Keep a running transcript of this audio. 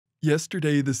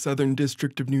Yesterday, the Southern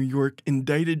District of New York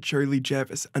indicted Charlie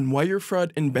Javice on wire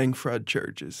fraud and bank fraud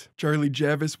charges. Charlie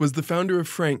Javice was the founder of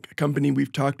Frank, a company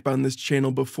we've talked about on this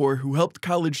channel before, who helped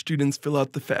college students fill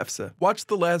out the FAFSA. Watch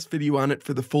the last video on it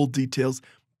for the full details,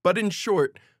 but in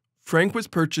short, Frank was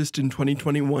purchased in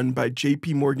 2021 by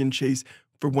JPMorgan Chase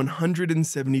for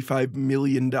 $175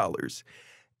 million.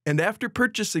 And after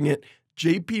purchasing it,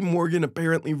 JPMorgan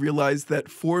apparently realized that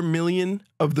 4 million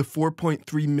of the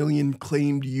 4.3 million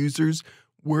claimed users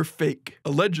were fake.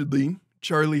 Allegedly,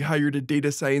 Charlie hired a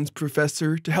data science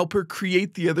professor to help her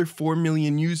create the other 4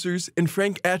 million users, and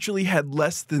Frank actually had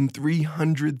less than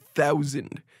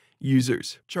 300,000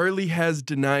 users. Charlie has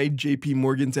denied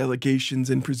JPMorgan's allegations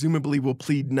and presumably will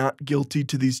plead not guilty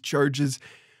to these charges,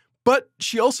 but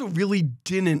she also really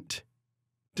didn't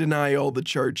deny all the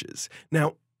charges.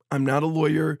 Now, I'm not a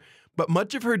lawyer, but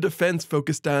much of her defense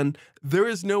focused on there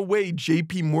is no way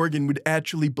JPMorgan would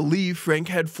actually believe Frank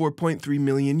had 4.3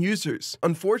 million users.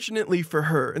 Unfortunately for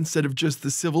her, instead of just the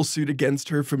civil suit against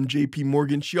her from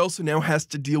JPMorgan, she also now has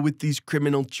to deal with these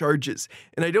criminal charges.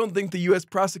 And I don't think the US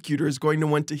prosecutor is going to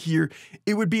want to hear,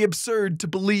 "It would be absurd to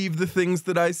believe the things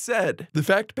that I said." The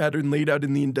fact pattern laid out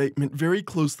in the indictment very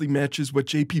closely matches what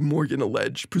JPMorgan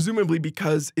alleged, presumably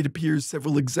because it appears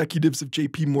several executives of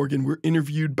JPMorgan were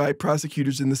interviewed by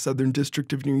prosecutors in the Southern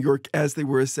District of New York as they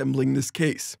were assembling this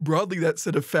case. Broadly, that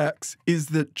set of facts is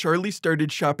that Charlie started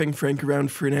shopping Frank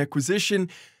around for an acquisition,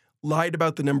 lied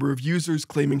about the number of users,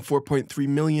 claiming 4.3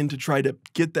 million to try to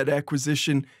get that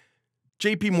acquisition.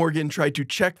 JPMorgan tried to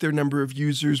check their number of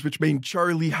users, which made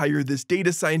Charlie hire this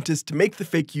data scientist to make the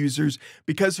fake users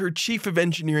because her chief of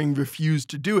engineering refused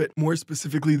to do it. More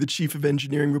specifically, the chief of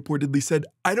engineering reportedly said,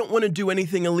 "I don't want to do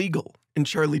anything illegal." And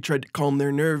Charlie tried to calm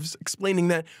their nerves, explaining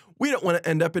that we don't want to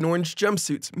end up in orange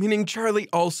jumpsuits, meaning Charlie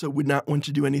also would not want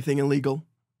to do anything illegal.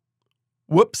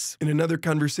 Whoops. In another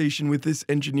conversation with this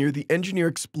engineer, the engineer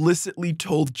explicitly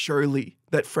told Charlie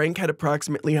that Frank had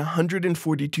approximately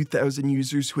 142,000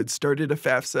 users who had started a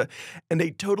FAFSA and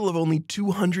a total of only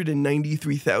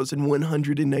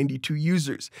 293,192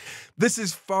 users. This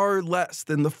is far less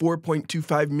than the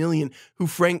 4.25 million who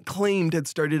Frank claimed had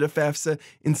started a FAFSA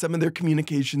in some of their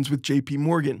communications with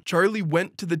JPMorgan. Charlie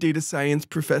went to the data science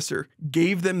professor,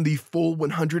 gave them the full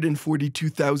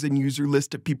 142,000 user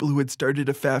list of people who had started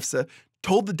a FAFSA,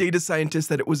 told the data scientist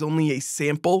that it was only a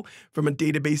sample from a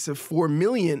database of 4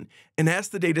 million, and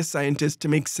asked the data scientist to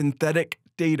make synthetic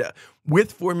data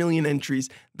with 4 million entries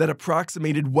that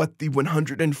approximated what the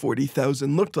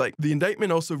 140,000 looked like. The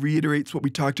indictment also reiterates what we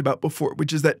talked about before,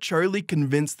 which is that Charlie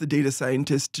convinced the data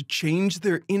scientist to change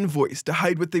their invoice to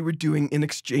hide what they were doing in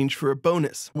exchange for a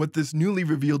bonus. What this newly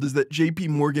revealed is that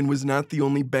JPMorgan was not the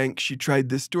only bank she tried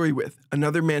this story with.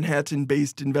 Another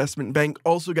Manhattan-based investment bank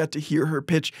also got to hear her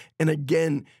pitch, and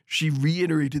again, she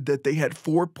reiterated that they had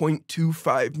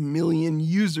 4.25 million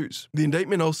users. The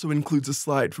indictment also includes a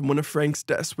slide from one of Frank's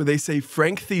desks where they say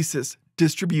Frank thesis,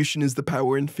 distribution is the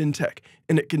power in fintech.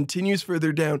 And it continues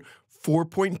further down,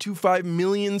 4.25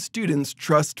 million students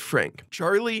trust Frank.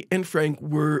 Charlie and Frank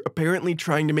were apparently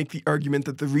trying to make the argument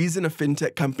that the reason a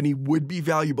fintech company would be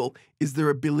valuable is their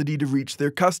ability to reach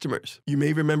their customers. You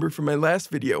may remember from my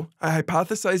last video, I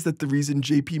hypothesized that the reason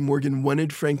JPMorgan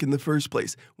wanted Frank in the first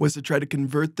place was to try to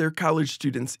convert their college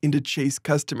students into Chase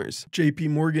customers.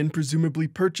 JPMorgan presumably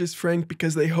purchased Frank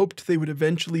because they hoped they would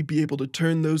eventually be able to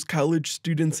turn those college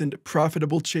students into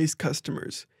profitable Chase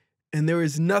customers. And there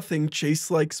is nothing Chase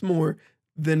likes more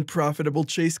than profitable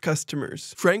Chase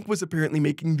customers. Frank was apparently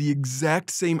making the exact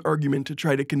same argument to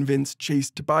try to convince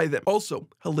Chase to buy them. Also,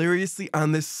 hilariously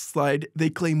on this slide, they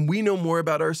claim we know more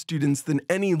about our students than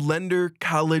any lender,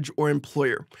 college, or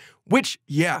employer. Which,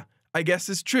 yeah, I guess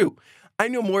is true. I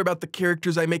know more about the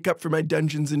characters I make up for my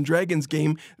Dungeons & Dragons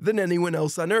game than anyone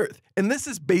else on Earth. And this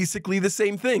is basically the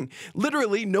same thing.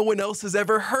 Literally, no one else has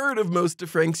ever heard of most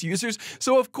of Frank's users,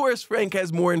 so of course Frank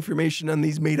has more information on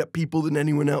these made-up people than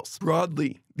anyone else.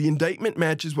 Broadly, the indictment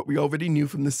matches what we already knew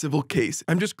from the civil case.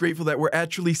 I'm just grateful that we're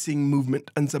actually seeing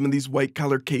movement on some of these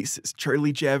white-collar cases.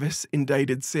 Charlie Javice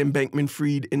indicted, Sam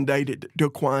Bankman-Fried indicted, Do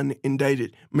Kwon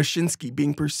indicted, Mashinsky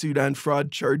being pursued on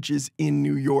fraud charges in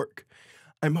New York.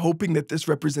 I'm hoping that this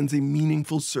represents a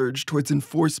meaningful surge towards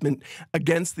enforcement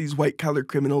against these white-collar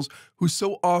criminals who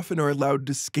so often are allowed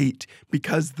to skate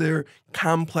because their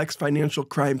complex financial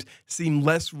crimes seem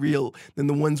less real than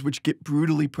the ones which get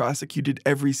brutally prosecuted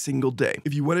every single day.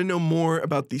 If you want to know more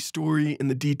about the story and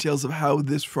the details of how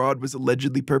this fraud was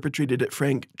allegedly perpetrated at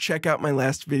Frank, check out my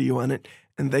last video on it,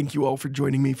 and thank you all for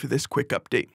joining me for this quick update.